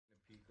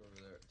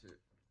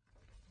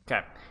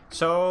Okay,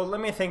 so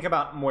let me think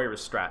about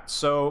Moira's strat.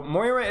 So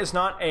Moira is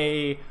not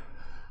a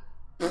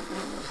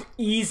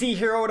easy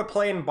hero to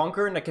play in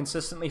bunker and to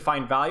consistently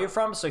find value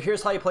from. So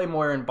here's how you play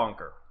Moira in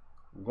bunker.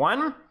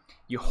 1,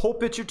 you hope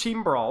that your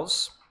team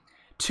brawls.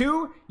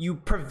 2, you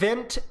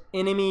prevent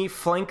enemy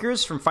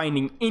flankers from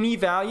finding any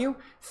value.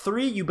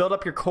 3, you build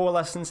up your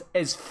coalescence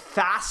as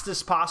fast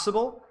as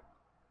possible.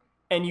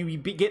 And you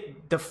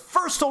get the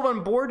first ult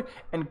on board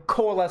and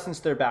coalescence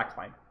their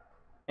backline.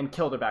 And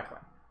kill their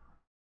backline.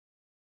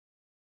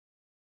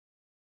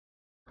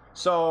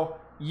 So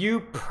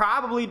you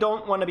probably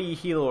don't want to be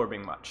heal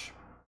orbing much.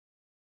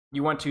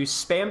 You want to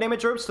spam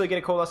damage orbs till you get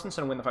a coalescence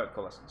and win the fight with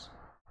coalescence.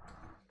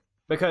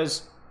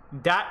 Because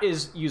that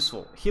is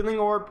useful. Healing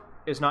orb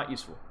is not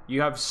useful.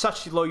 You have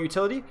such low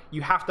utility,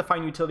 you have to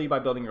find utility by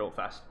building your ult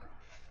fast.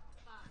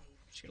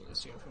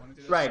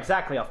 Right,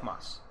 exactly, off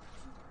Moss.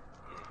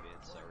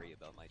 Sorry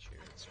about my chair.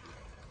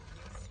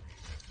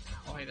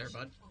 Oh, hey there,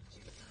 bud.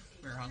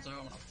 Come here, Hanzo. I'm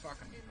gonna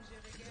fucking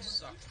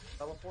suck.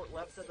 Teleport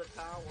left of the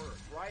tower,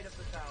 right of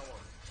the tower.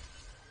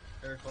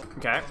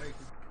 Okay.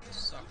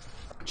 Suck.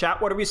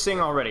 Chat, what are we seeing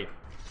already?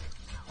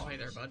 Oh, hey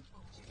there, bud.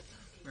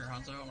 Come here,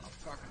 Hanzo. I'm gonna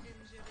fucking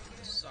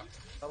suck.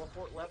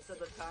 Teleport left of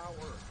the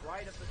tower,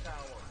 right of the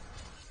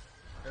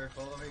tower.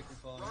 Follow me,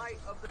 follow me. Right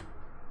of the...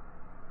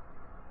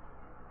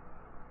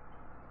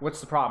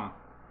 What's the problem?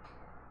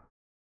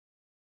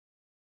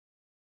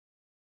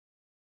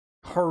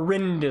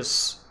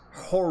 Horrendous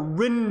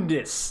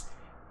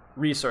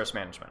resource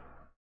management.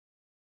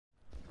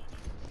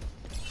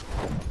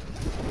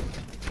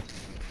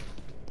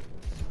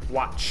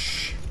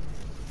 Watch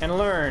and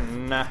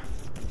learn.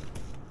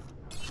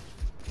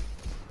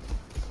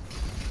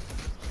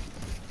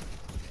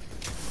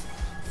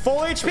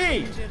 Full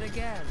HP.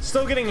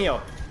 Still getting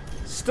healed.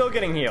 Still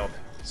getting healed.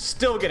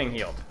 Still getting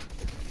healed.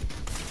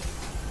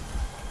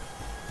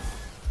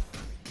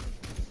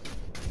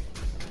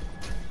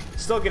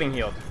 Still getting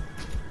healed.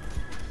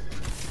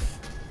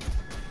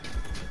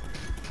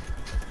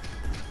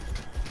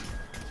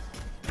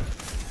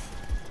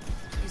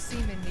 You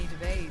seem in need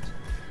of aid.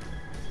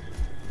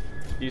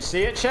 You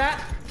see it,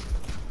 chat?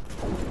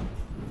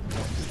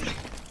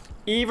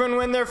 Even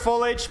when they're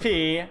full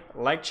HP,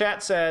 like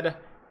chat said,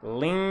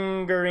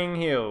 lingering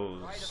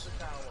heals.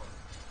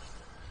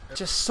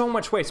 Just so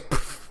much waste.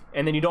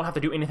 And then you don't have to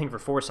do anything for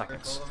 4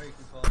 seconds.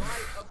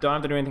 Don't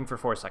have to do anything for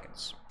 4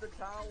 seconds.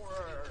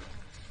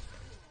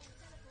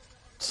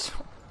 So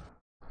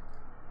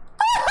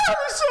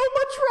there's so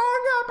much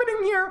wrong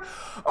happening here.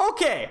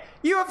 Okay,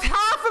 you have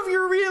half of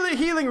your real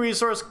healing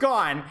resource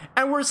gone,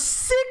 and we're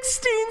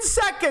 16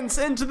 seconds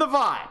into the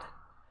VOD.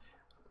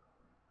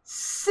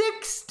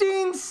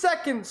 16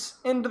 seconds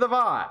into the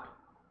VOD.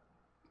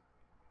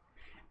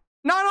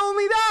 Not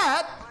only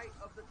that,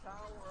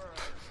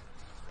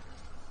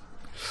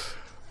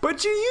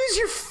 but you use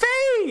your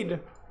fade.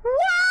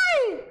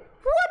 Why?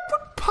 What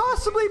would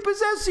possibly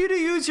possess you to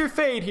use your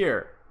fade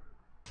here?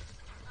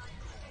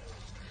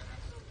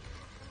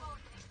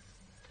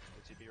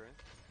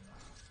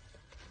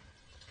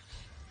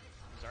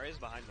 Zarya's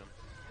behind them.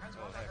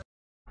 Oh, heck.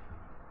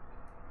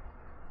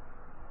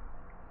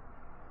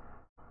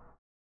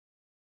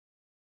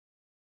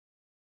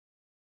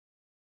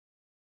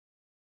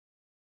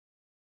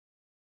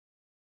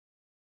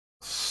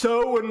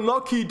 So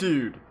unlucky,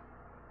 dude.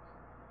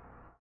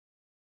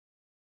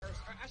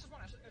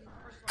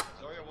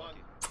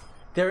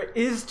 There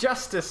is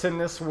justice in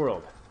this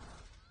world.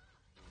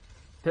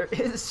 There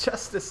is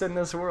justice in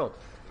this world.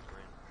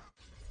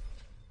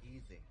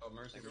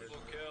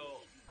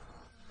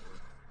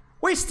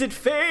 Wasted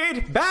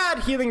fade, bad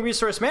healing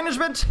resource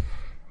management,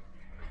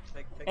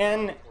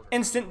 and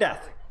instant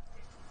death.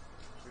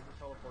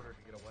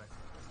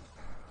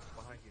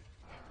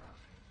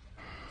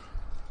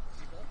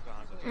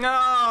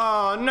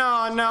 No,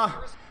 no, no.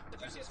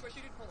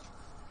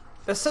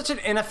 That's such an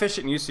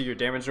inefficient use of your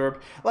damage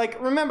orb.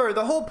 Like, remember,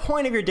 the whole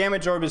point of your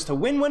damage orb is to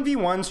win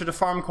 1v1s or to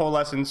farm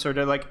coalescence or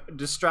to, like,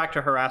 distract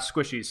or harass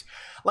squishies.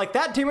 Like,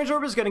 that damage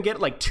orb is gonna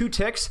get, like, 2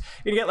 ticks.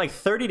 You're gonna get, like,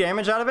 30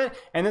 damage out of it,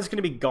 and it's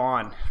gonna be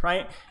gone,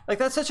 right? Like,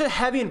 that's such a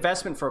heavy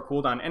investment for a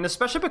cooldown, and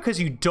especially because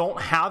you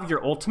don't have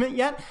your ultimate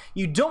yet,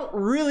 you don't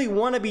really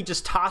want to be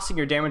just tossing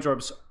your damage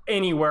orbs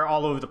anywhere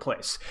all over the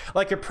place.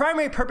 Like, your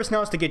primary purpose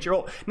now is to get your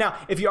ult. Now,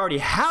 if you already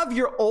have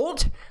your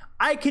ult,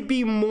 I could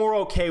be more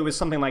okay with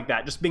something like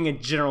that, just being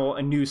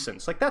a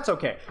nuisance. Like, that's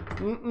okay.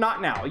 Not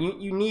now.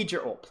 You need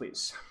your ult,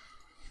 please.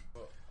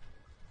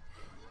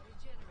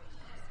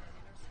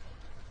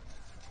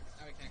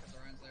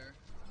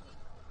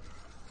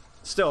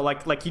 Still,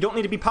 like you don't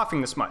need to be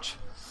puffing this much.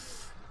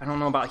 I don't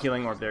know about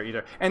healing orb there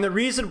either. And the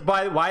reason,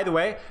 by the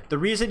way, the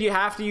reason you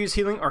have to use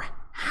healing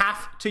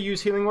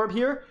orb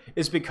here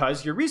is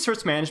because your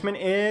resource management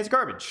is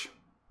garbage.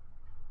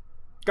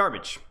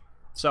 Garbage.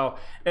 So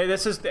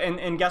this is,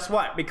 and guess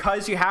what?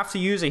 Because you have to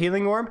use a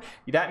healing orb,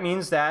 that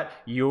means that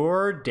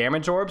your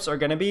damage orbs are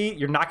gonna be,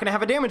 you're not gonna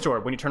have a damage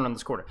orb when you turn on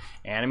this quarter.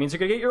 And it means you're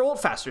gonna get your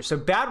ult faster. So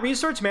bad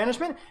resource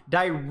management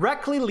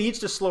directly leads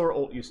to slower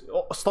ult use,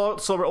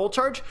 slower ult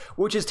charge,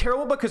 which is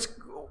terrible because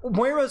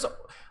Moira's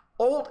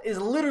ult is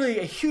literally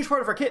a huge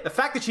part of her kit. The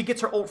fact that she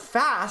gets her ult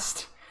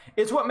fast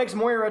is what makes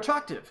Moira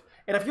attractive.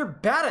 And if you're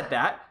bad at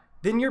that,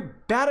 then you're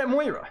bad at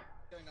Moira.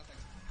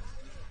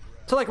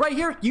 So like right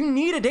here, you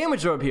need a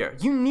damage orb here.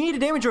 You need a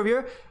damage orb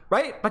here,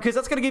 right? Because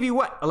that's gonna give you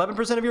what,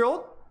 11% of your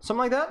ult? Something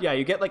like that? Yeah,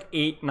 you get like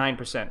 8,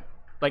 9%.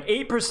 Like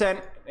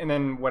 8% and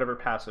then whatever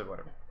passive,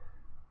 whatever.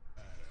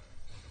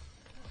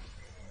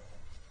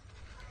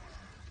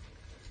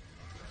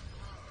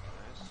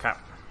 Okay.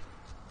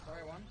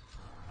 Sorry, one.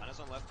 Anna's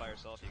on left by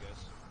herself, you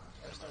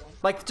guys.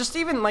 Like just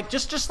even like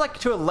just like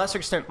to a lesser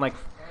extent, like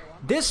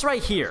this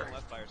right here,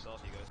 Left by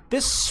herself, you guys.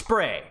 this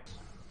spray,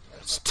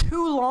 it's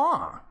too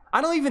long.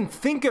 I don't even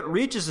think it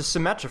reaches the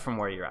Symmetra from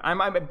where you're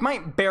at. It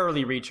might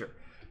barely reach her.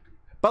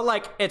 But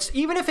like, it's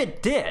even if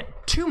it did,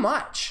 too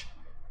much.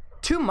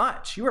 Too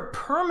much. You are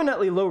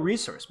permanently low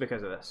resource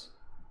because of this.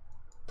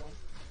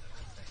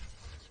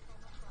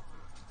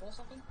 Pull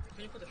something?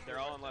 Can you put the They're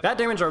all on left. That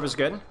damage orb is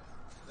good. Is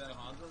that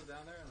Hanzo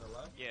down there on the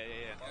left? Yeah.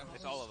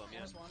 It's all of them,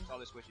 yeah. It's all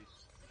the squishies.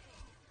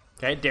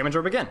 Okay, damage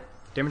orb again.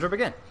 Damage orb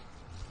again.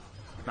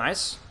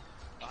 Nice.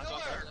 Hanzo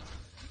on third.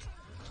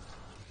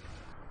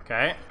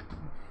 Okay.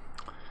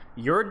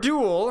 Your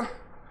duel.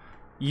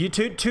 You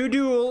two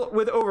duel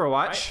with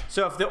Overwatch. Right.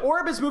 So if the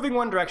orb is moving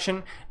one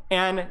direction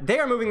and they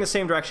are moving the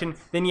same direction,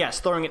 then yes,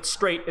 throwing it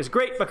straight is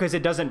great because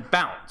it doesn't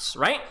bounce,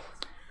 right?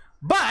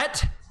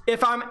 But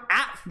if I'm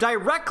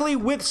directly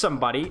with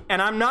somebody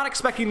and I'm not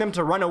expecting them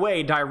to run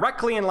away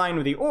directly in line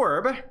with the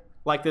orb,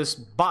 like this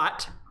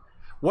bot,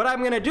 what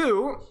I'm gonna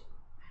do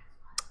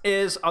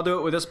is, I'll do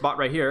it with this bot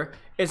right here,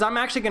 is I'm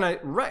actually gonna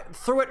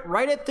throw it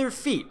right at their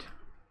feet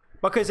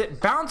because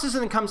it bounces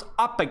and then comes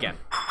up again.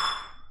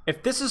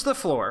 If this is the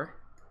floor,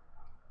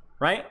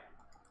 right?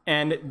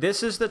 And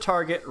this is the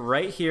target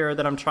right here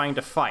that I'm trying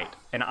to fight.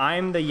 And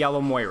I'm the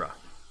yellow Moira,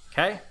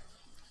 okay?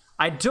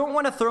 I don't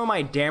want to throw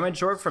my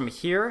damage orb from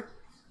here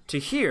to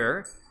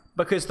here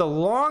because the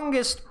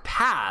longest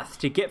path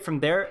to get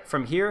from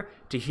here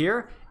to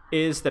here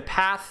is the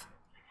path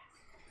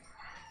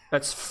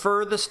that's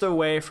furthest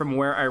away from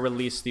where I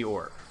release the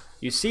orb.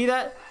 You see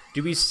that?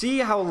 Do we see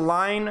how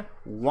line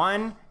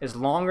 1 is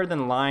longer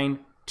than line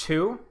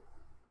 2?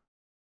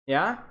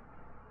 Yeah?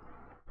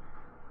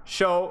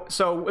 So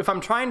if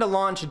I'm trying to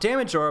launch a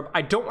damage orb,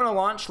 I don't want to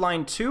launch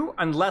line 2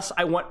 unless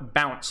I want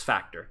bounce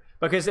factor.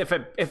 Because if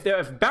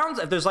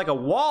there's like a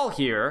wall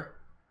here,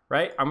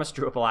 right? I almost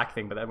drew a black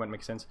thing, but that wouldn't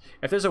make sense.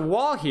 If there's a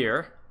wall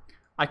here,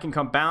 I can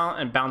come down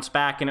and bounce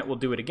back and it will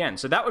do it again.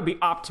 So that would be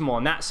optimal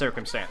in that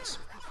circumstance.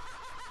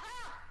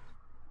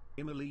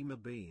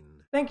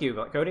 Thank you,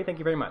 Cody. Thank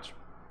you very much.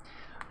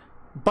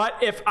 But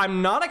if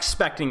I'm not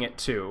expecting it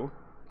to,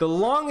 the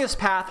longest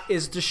path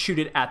is to shoot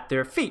it at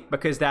their feet,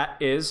 because that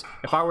is,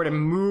 if I were to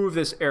move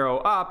this arrow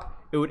up,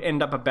 it would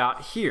end up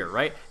about here,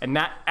 right? And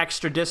that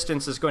extra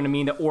distance is going to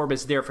mean the orb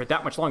is there for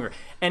that much longer.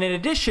 And in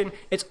addition,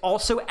 it's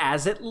also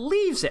as it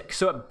leaves it.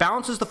 So it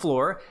bounces the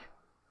floor,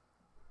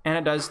 and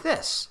it does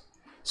this.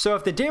 So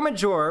if the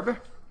damage orb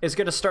is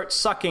going to start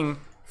sucking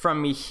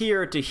from me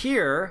here to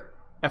here,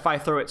 if I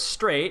throw it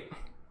straight,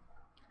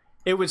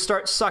 it would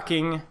start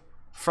sucking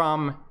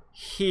from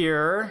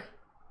here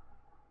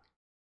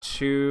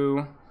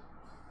to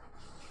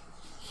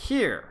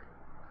here,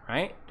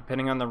 right?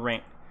 Depending on the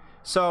range.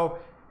 So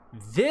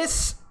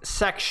this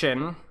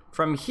section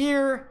from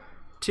here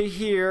to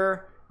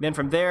here, then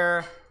from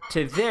there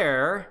to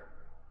there,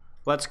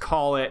 let's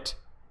call it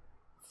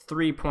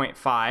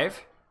 3.5.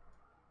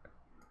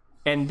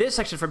 And this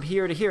section from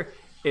here to here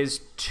is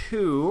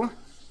 2,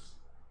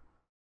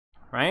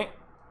 right?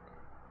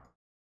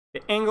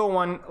 The angle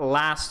one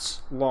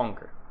lasts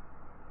longer.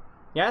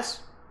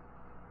 Yes?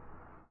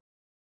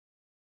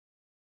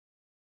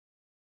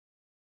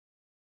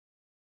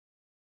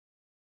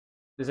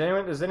 Does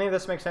any of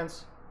this make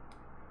sense?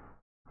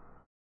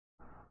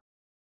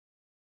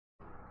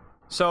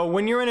 So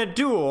when you're in a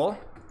duel,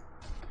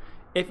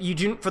 if you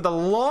do, for the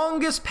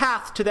longest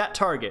path to that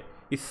target,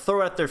 you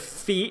throw it at their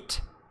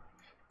feet,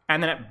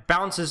 and then it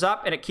bounces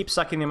up and it keeps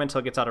sucking them until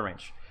it gets out of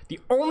range. The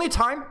only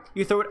time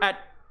you throw it at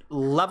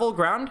level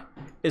ground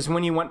is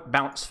when you want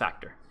bounce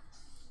factor.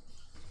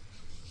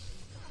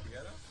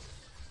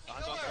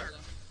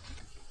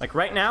 Like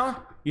right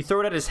now, you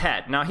throw it at his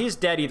head. Now he's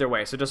dead either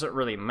way, so it doesn't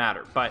really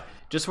matter. But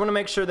just want to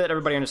make sure that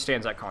everybody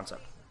understands that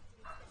concept.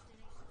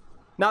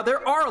 Now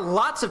there are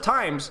lots of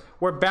times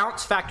where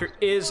bounce factor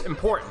is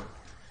important,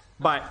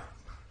 but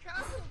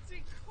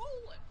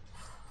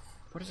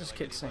what is this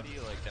kid saying?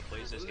 Anybody like that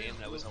plays this game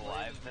that was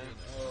alive then?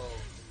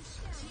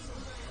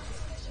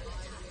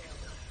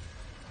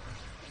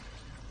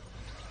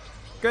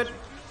 Good.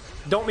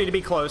 Don't need to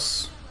be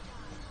close.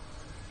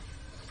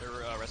 They're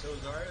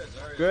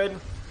Zarya. Good.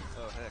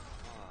 Oh heck.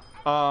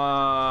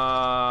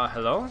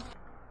 Hello?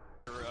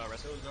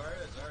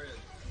 Zarya.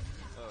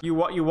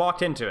 You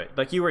walked into it.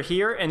 Like you were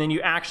here and then you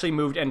actually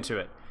moved into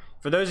it.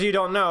 For those of you who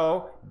don't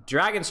know,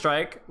 Dragon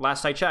Strike,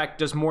 last I checked,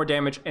 does more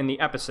damage in the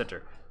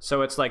epicenter.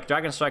 So it's like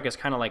Dragon Strike is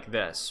kind of like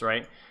this,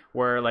 right?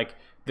 Where like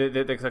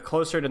the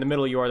closer to the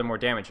middle you are, the more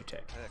damage you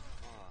take. Heck.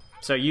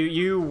 So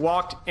you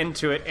walked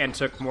into it and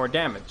took more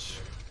damage.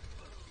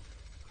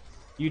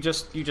 You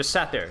just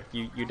sat there.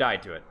 You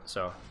died to it.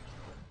 So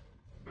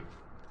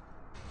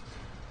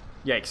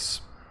yikes.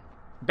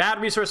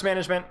 Bad resource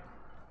management.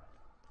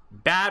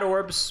 Bad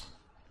orbs.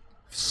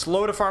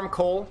 Slow to farm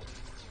coal.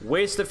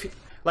 Waste of...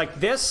 Like,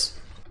 this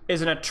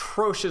is an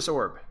atrocious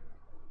orb.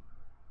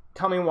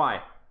 Tell me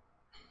why.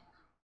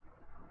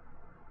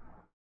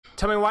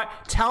 Tell me why.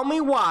 Tell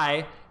me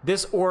why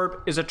this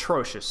orb is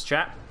atrocious,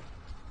 chat.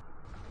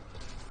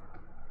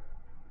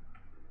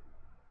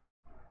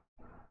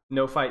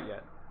 No fight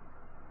yet.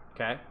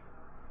 Okay.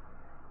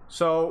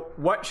 So,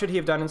 what should he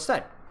have done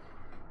instead?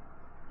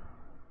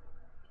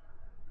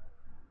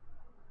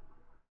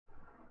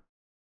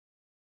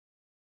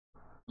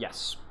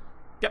 Yes.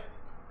 Yep.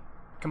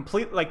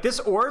 Complete. Like, this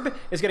orb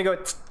is gonna go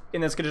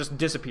and it's gonna just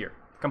disappear.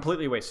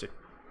 Completely wasted.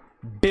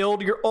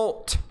 Build your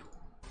ult.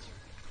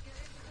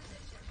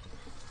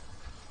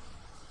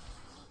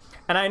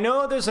 And I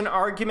know there's an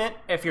argument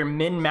if you're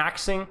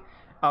min-maxing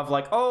of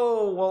like,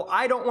 oh, well,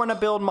 I don't want to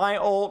build my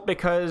ult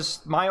because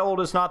my ult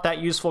is not that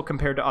useful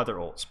compared to other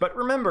ults. But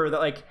remember that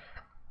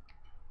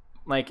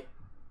like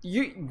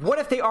what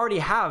if they already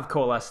have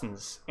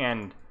Coalescence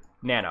and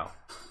Nano?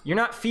 You're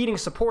not feeding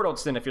support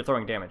ults then if you're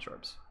throwing damage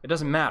orbs. It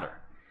doesn't matter.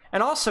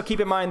 And also keep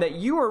in mind that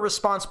you are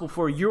responsible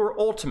for your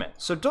ultimate.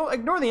 So don't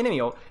ignore the enemy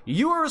ult.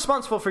 You are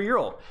responsible for your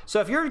ult. So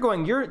if you're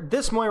going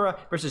this Moira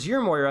versus your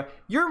Moira,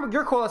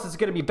 your Coalescence is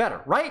going to be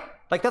better, right?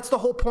 Like, that's the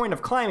whole point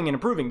of climbing and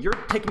improving. You're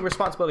taking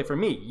responsibility for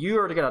me. You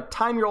are going to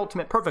time your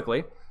ultimate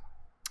perfectly.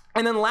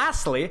 And then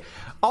lastly,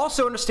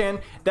 also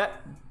understand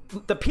that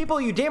the people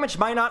you damage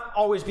might not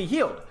always be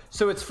healed.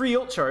 So it's free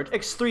ult charge.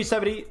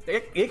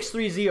 X370,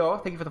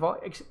 X3ZO, thank you for the follow.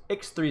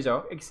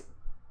 X3ZO.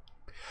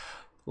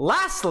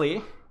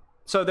 Lastly,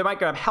 so they might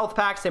grab health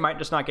packs, they might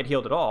just not get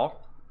healed at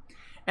all.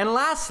 And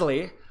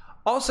lastly,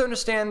 also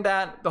understand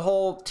that the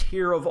whole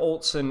tier of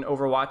ults in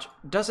Overwatch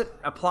doesn't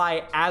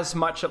apply as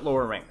much at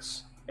lower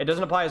ranks. It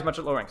doesn't apply as much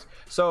at lower ranks.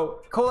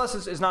 So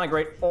Coalescence is not a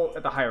great ult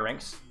at the higher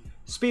ranks.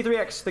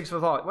 Sp3x, thanks for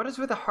the follow. What is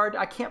with the hard?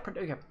 I can't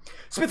predict. Okay.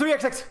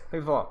 Sp3xx, thanks for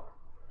the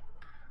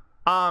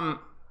follow.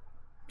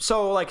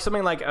 So like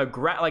something like a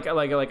like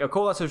a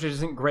Coalescence, which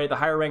isn't great at the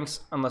higher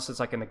ranks unless it's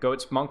like in the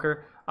Goat's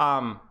bunker,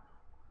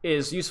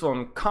 is useful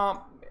in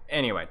comp.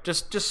 Anyway,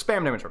 just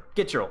spam damage orb.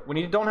 Get your ult. When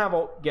you don't have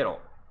ult, get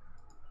ult.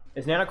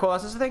 Is Nano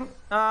Coalescence a thing?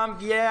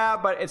 Yeah,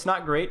 but it's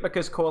not great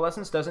because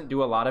Coalescence doesn't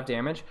do a lot of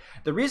damage.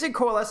 The reason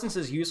Coalescence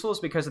is useful is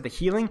because of the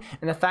healing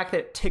and the fact that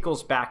it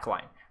tickles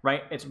backline,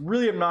 right? It's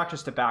really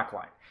obnoxious to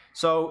backline.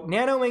 So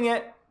nanoing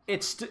it,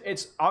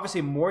 it's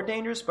obviously more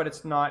dangerous, but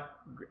it's not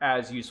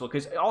as useful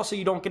because also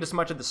you don't get as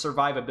much of the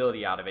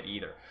survivability out of it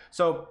either.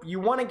 So you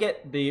want to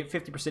get the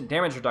 50%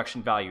 damage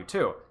reduction value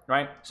too,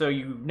 right? So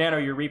you nano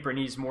your Reaper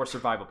needs more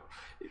survivable.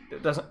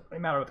 It doesn't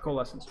really matter with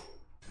Coalescence.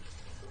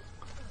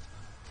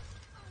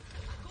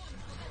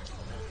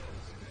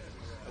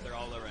 They're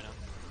all low right now.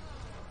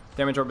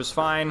 Damage orb is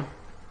fine.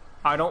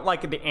 I don't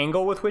like the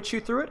angle with which you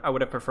threw it. I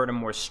would have preferred a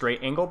more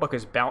straight angle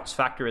because bounce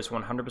factor is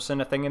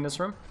 100% a thing in this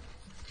room.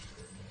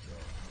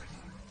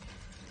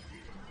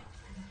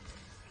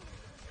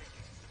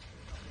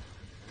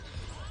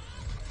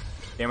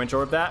 Damage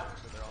orb that.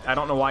 I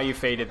don't know why you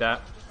faded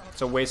that.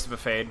 It's a waste of a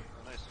fade.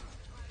 Oh, nice.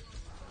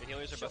 The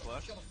healers are both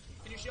left.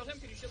 Can you shield him?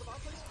 Can you shield the bot,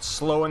 please?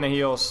 Slow in the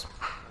heals.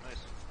 Oh, nice.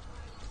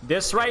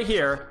 This right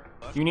here,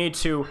 you need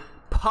to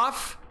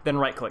puff, then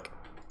right click.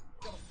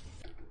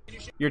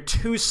 You're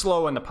too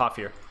slow in the puff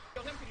here.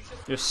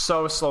 You're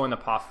so slow in the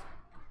puff.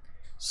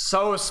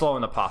 So slow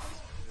in the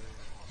puff.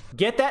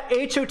 Get that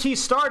HOT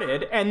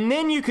started, and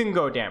then you can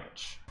go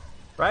damage.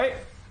 Right?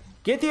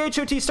 Get the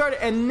HOT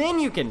started, and then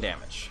you can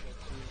damage.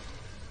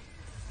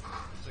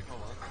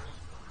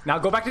 Now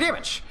go back to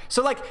damage.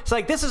 So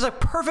like this is a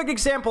perfect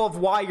example of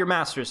why you're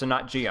Masters and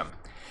not GM.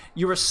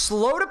 You were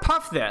slow to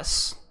puff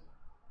this.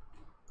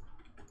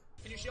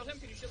 Can you shield him?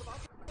 Can you shield the bot?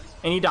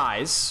 And he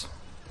dies.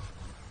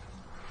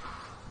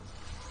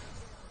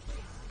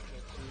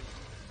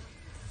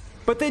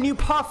 But then you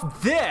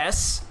puff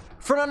this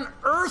for an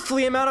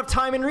unearthly amount of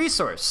time and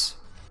resource.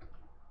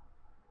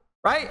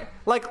 Right?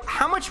 Like,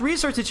 how much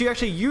resource did you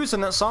actually use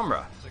in that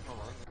Sombra?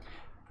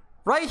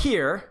 Right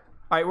here.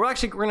 Alright, we're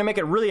gonna make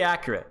it really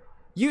accurate.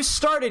 You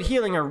started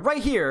healing her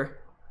right here,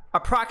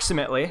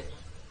 approximately,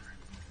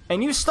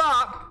 and you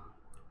stop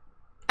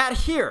at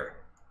here.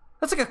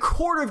 That's like a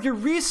quarter of your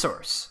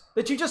resource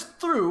that you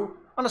just threw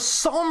on a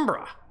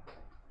Sombra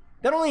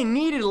that only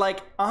needed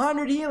like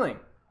 100 healing.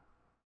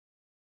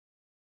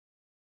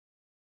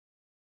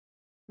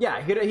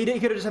 Yeah, he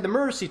could have just had the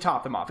Mercy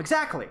top them off.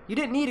 Exactly. You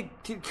didn't need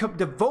to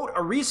devote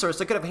a resource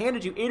that could have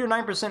handed you 8 or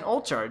 9%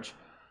 ult charge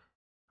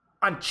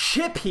on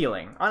chip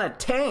healing, on a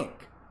tank.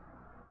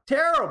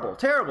 Terrible,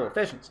 terrible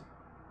efficiency.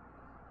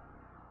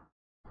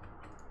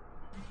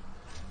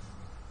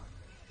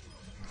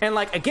 And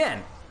like,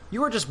 again,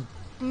 you are just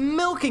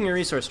milking your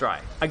resource dry.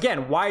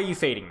 Again, why are you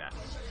fading that?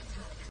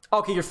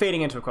 Okay, you're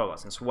fading into a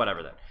Coalescence,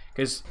 whatever then.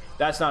 Because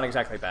that's not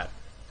exactly bad.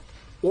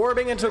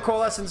 Orbing into a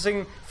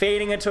Coalescencing,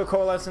 fading into a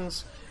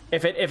Coalescence,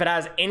 If it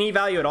has any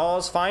value at all,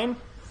 is fine.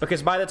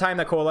 Because by the time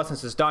that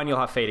Coalescence is done, you'll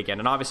have Fade again.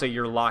 And obviously,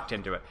 you're locked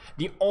into it.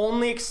 The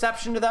only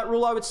exception to that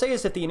rule, I would say,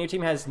 is if the enemy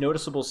team has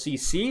noticeable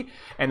CC.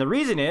 And the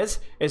reason is,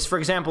 for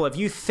example, if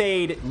you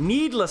Fade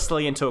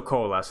needlessly into a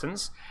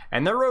Coalescence,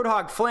 and their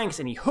Roadhog flanks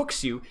and he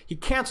hooks you, he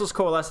cancels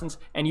Coalescence,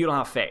 and you don't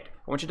have Fade.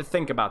 I want you to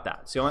think about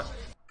that. So,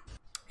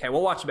 okay,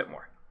 we'll watch a bit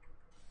more.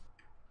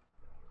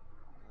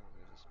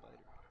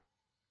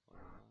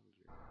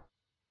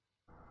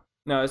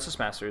 No, it's just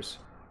Masters.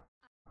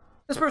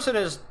 This person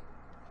is...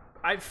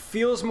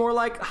 feels more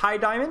like high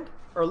diamond,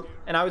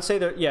 and I would say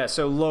that, yeah,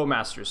 so low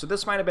Masters. So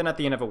this might have been at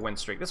the end of a win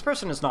streak. This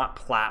person is not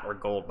plat or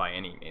gold by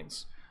any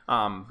means,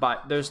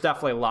 but there's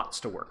definitely lots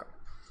to work on.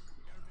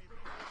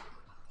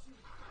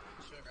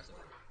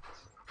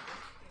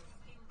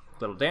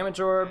 Little damage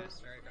orb.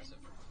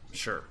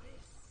 Sure.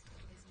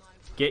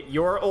 Get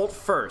your ult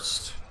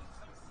first.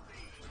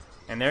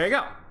 And there you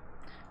go.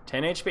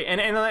 10 HP,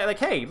 and like,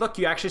 hey, look,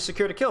 you actually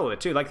secured a kill with it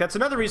too. Like, that's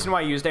another reason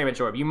why you use damage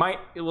orb. You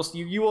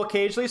will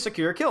occasionally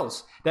secure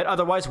kills that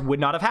otherwise would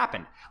not have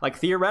happened. Like,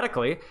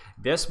 theoretically,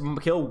 this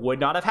kill would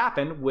not have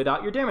happened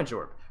without your damage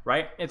orb,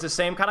 right? It's the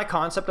same kind of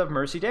concept of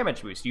Mercy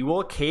damage boost. You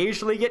will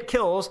occasionally get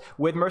kills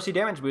with Mercy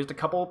damage boost, a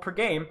couple per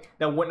game,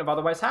 that wouldn't have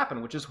otherwise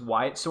happened, which is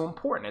why it's so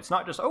important. It's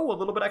not just, oh, a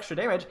little bit extra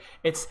damage.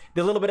 It's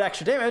the little bit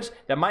extra damage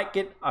that might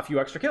get a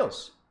few extra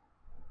kills.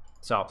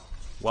 So,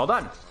 well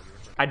done.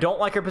 I don't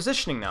like her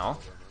positioning now.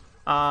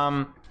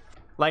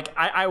 Like,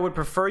 I would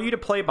prefer you to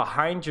play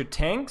behind your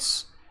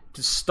tanks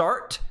to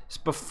start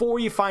before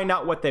you find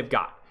out what they've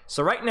got.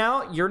 So right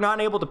now, you're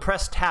not able to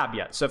press tab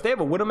yet. So if they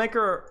have a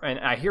Widowmaker, and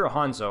I hear a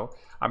Hanzo,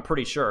 I'm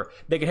pretty sure,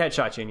 they could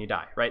headshot you and you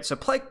die, right? So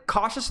play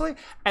cautiously,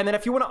 and then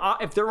if you want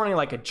to, if they're running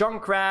like a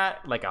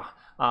Junkrat, like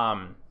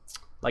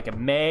a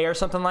May or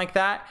something like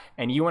that,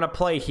 and you want to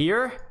play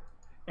here,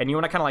 and you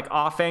want to kind of like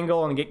off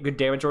angle and get good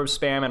damage orb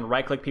spam and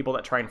right click people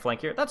that try and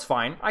flank here, that's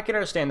fine. I can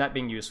understand that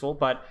being useful,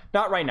 but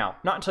not right now.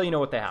 Not until you know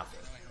what they have.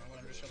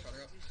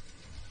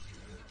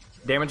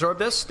 Damage orb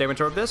this,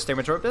 damage orb this,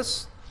 damage orb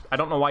this. I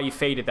don't know why you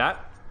faded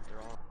that.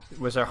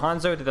 Was there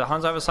Hanzo? Did the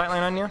Hanzo have a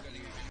sightline on you?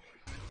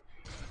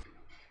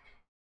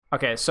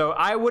 Okay, so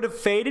I would have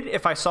faded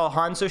if I saw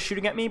Hanzo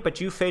shooting at me,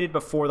 but you faded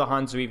before the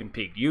Hanzo even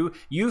peaked.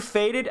 You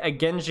faded a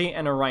Genji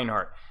and a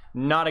Reinhardt.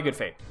 Not a good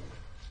fade.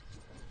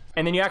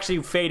 And then you actually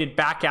faded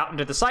back out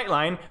into the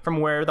sightline from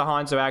where the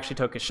Hanzo actually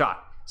took a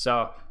shot.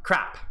 So,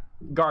 crap.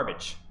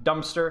 Garbage.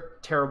 Dumpster.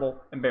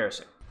 Terrible.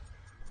 Embarrassing.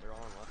 They're all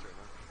on left right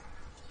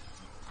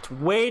now. It's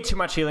way too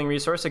much healing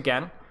resource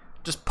again.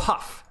 Just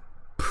puff.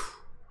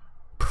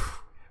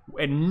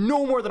 And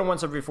no more than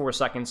once every 4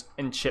 seconds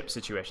in chip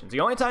situations.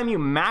 The only time you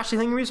mash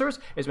healing resource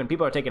is when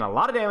people are taking a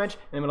lot of damage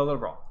in the middle of the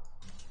brawl.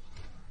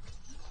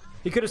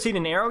 He could have seen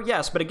an arrow,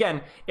 yes, but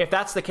again, if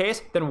that's the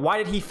case, then why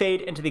did he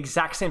fade into the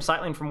exact same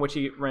sightline from which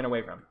he ran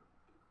away from?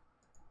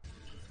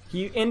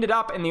 He ended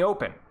up in the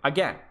open,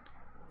 again.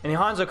 And the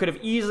Hanzo could have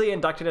easily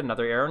inducted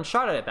another arrow and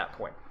shot it at that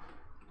point.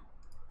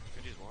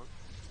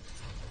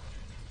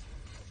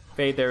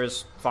 Fade there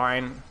is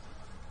fine.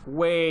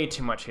 Way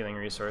too much healing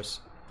resource.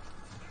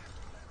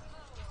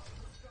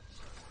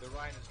 The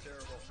Ryan is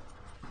terrible.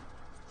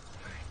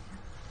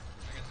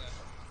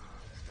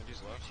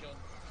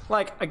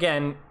 Like,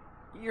 again,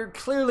 you're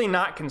clearly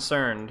not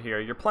concerned here.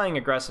 You're playing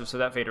aggressive, so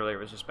that fade earlier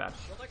was just bad.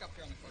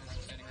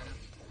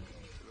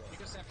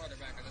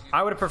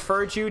 I would have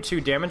preferred you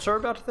to damage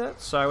orb out of that,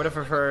 so I would have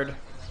preferred...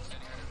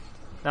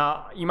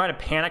 Now, you might have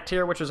panicked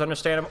here, which was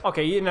understandable.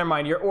 Okay, never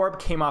mind. Your orb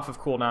came off of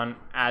cooldown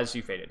as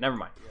you faded. Never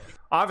mind.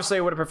 Obviously,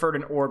 I would have preferred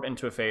an orb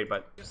into a fade,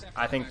 but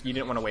I think you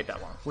didn't want to wait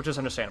that long, which is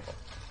understandable.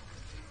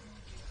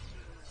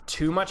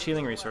 Too much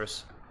healing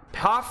resource.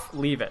 Puff,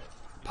 leave it.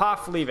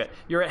 Puff, leave it.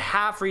 You're at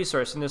half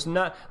resource, and there's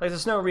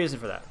no reason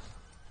for that.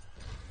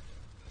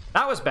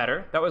 That was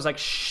better. That was like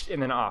shh,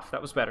 and then off.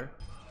 That was better.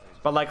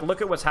 But like,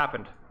 look at what's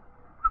happened.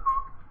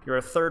 You're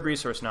a third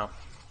resource now.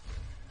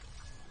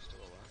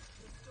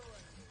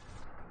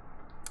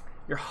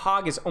 Your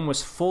Hog is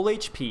almost full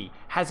HP,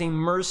 has a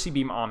Mercy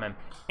Beam on him,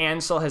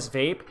 and still has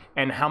Vape,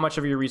 and how much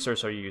of your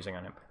resource are you using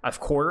on him? A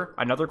quarter?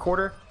 Another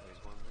quarter?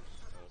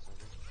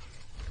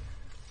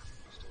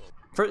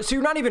 So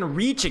you're not even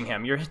reaching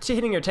him. You're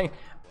hitting your tank,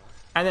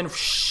 and then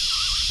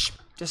shh,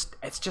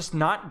 it's just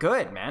not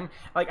good, man.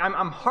 Like,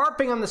 I'm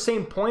harping on the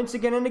same points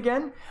again and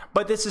again,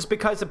 but this is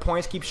because the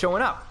points keep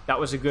showing up. That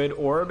was a good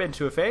orb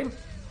into a fade,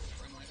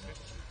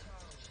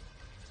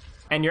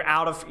 and you're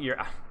out of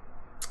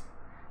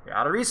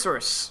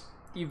resource.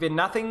 You've been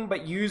nothing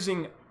but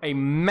using a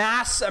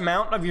mass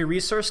amount of your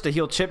resource to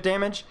heal chip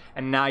damage,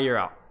 and now you're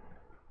out.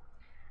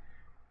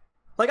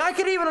 Like, I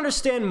could even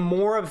understand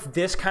more of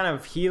this kind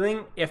of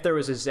healing if there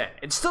was a Zen.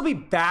 It'd still be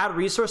bad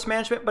resource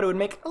management, but it would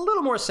make a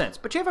little more sense.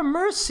 But you have a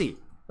Mercy,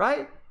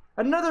 right?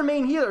 Another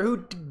main healer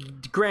who,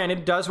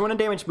 granted, does want to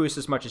damage boost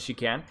as much as she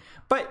can,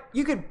 but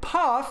you could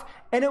puff,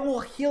 and it will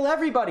heal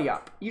everybody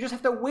up. You just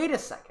have to wait a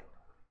second.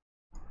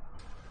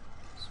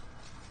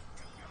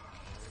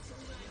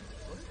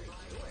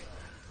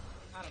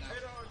 I don't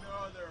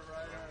know, they're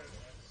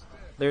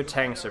right. Their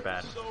tanks are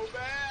bad. So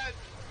bad.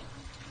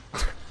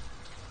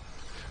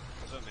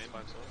 by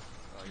himself.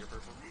 You're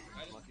purple.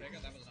 I just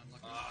figured that was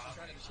unlucky. I'm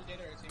trying to, she did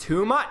her team.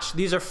 Too much.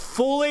 These are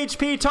full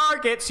HP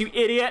targets, you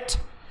idiot.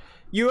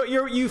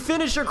 You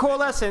finish your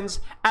coalescence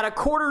at a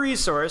quarter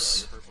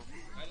resource,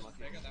 I just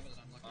figured that was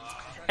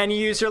unlucky. and you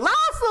use your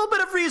last little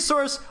bit of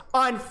resource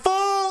on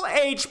full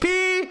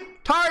HP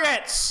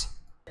targets.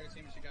 Her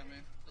team, she got me.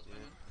 That's fine.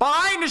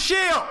 Behind the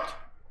shield.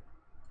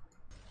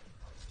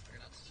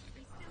 Figured out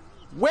sleeping.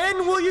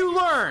 When will you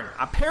learn?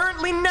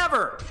 Apparently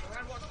never.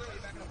 Ryan walked through,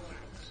 you back it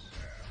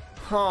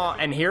up. Oh,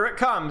 and here it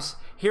comes.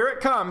 Here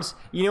it comes.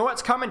 You know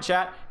what's coming,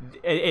 chat?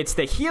 It's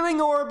the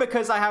healing orb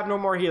because I have no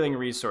more healing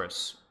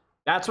resource.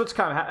 That's what's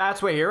coming.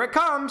 That's what. Here it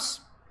comes.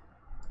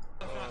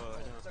 It's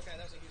okay,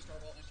 that was a huge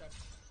turbo. Nice job.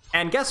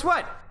 And guess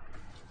what?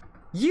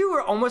 You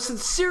were almost in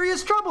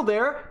serious trouble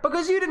there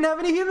because you didn't have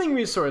any healing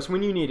resource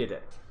when you needed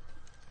it.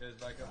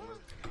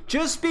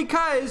 Just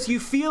because you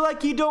feel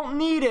like you don't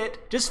need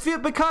it, just feel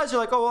because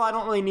you're like, oh, well, I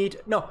don't really need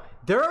it. No,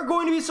 there are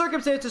going to be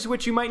circumstances in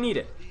which you might need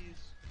it.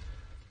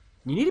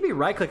 You need to be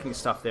right-clicking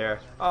stuff there.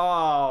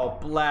 Oh,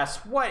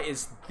 bless. What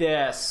is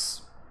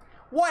this?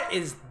 What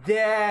is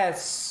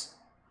this?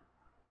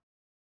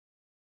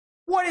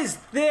 What is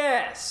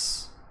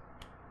this?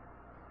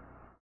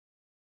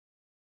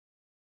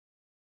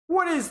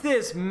 What is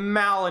this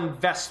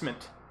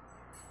malinvestment?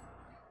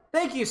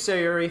 Thank you,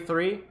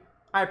 Sayuri3.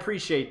 I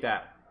appreciate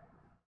that.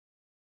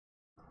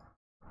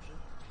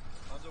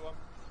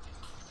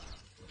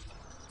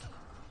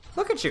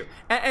 Look at you.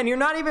 And you're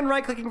not even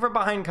right-clicking from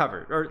behind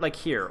cover, or like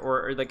here,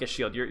 or like a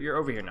shield. You're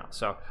over here now.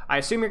 So I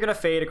assume you're going to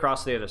fade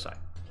across the other side.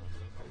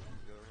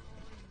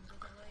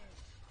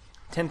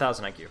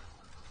 10,000 IQ.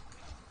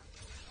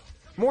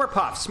 More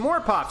puffs, more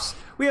puffs.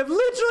 We have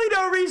literally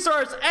no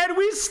resource, and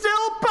we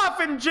still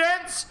puffing,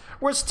 gents.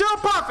 We're still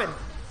puffing.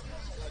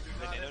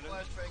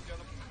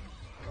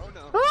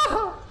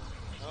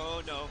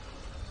 Oh no.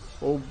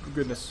 Oh,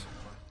 goodness.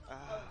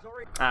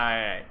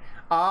 Alright.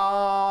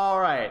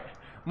 Alright.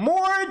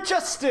 More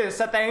justice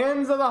at the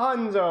hands of the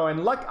Hanzo and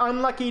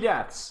unlucky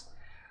deaths.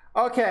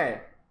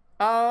 Okay.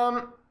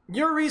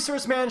 Your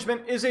resource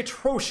management is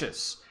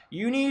atrocious.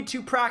 You need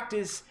to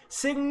practice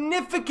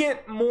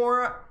significant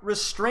more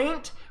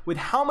restraint with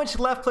how much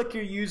left click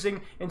you're using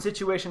in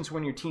situations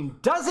when your team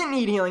doesn't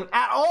need healing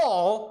at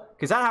all,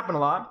 because that happened a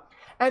lot,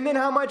 and then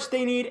how much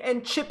they need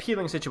in chip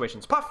healing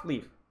situations. Puff,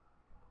 leave.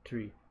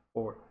 3,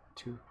 4,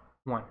 2,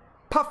 1.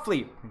 Puff,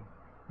 leave.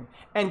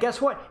 And guess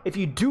what? If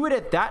you do it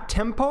at that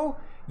tempo,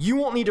 you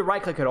won't need to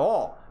right click at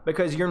all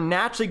because you're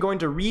naturally going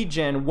to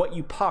regen what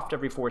you puffed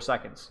every 4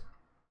 seconds.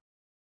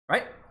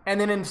 Right? And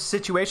then in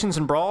situations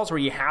and brawls where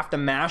you have to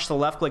mash the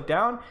left click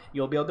down,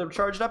 you'll be able to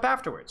charge it up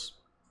afterwards.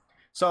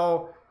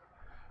 So,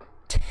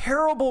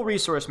 terrible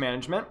resource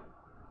management,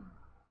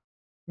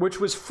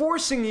 which was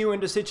forcing you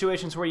into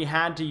situations where you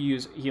had to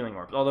use healing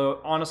orbs.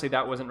 Although, honestly,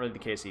 that wasn't really the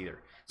case either.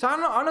 So, I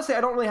don't know, honestly,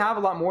 I don't really have a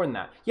lot more than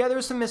that. Yeah,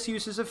 there's some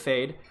misuses of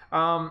Fade.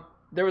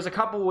 There was a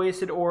couple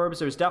wasted orbs.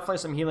 There's definitely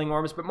some healing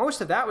orbs. But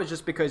most of that was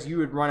just because you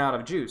would run out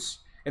of juice.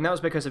 And that was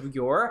because of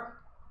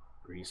your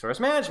resource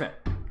management.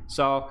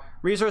 So,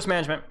 resource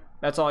management,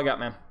 that's all I got,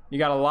 man. You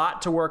got a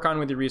lot to work on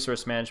with your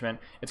resource management.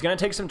 It's going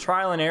to take some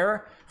trial and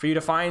error for you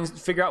to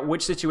figure out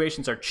which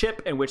situations are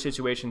chip and which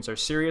situations are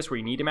serious where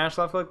you need to mash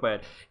left click,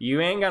 but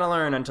you ain't going to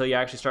learn until you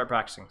actually start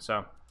practicing.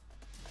 So